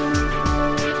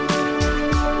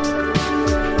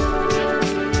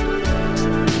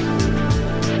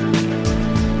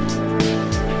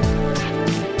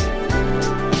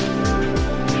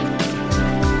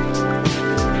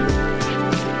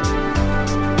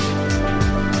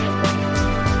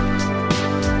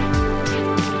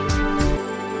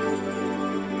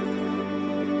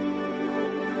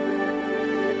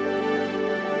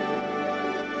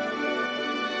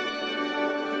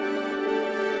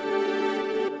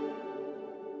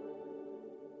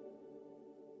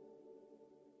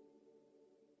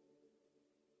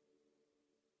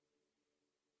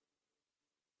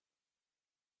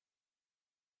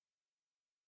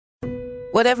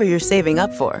 Whatever you're saving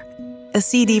up for, a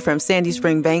CD from Sandy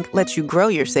Spring Bank lets you grow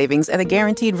your savings at a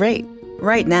guaranteed rate.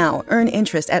 Right now, earn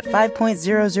interest at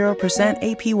 5.00%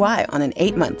 APY on an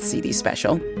 8-month CD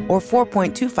special or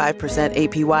 4.25%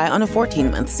 APY on a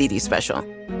 14-month CD special.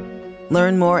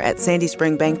 Learn more at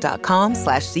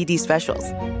sandyspringbank.com/CD specials.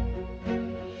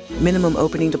 Minimum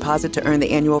opening deposit to earn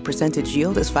the annual percentage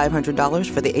yield is $500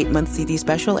 for the 8-month CD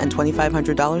special and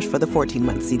 $2,500 for the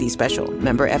 14-month CD special.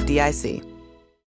 Member FDIC.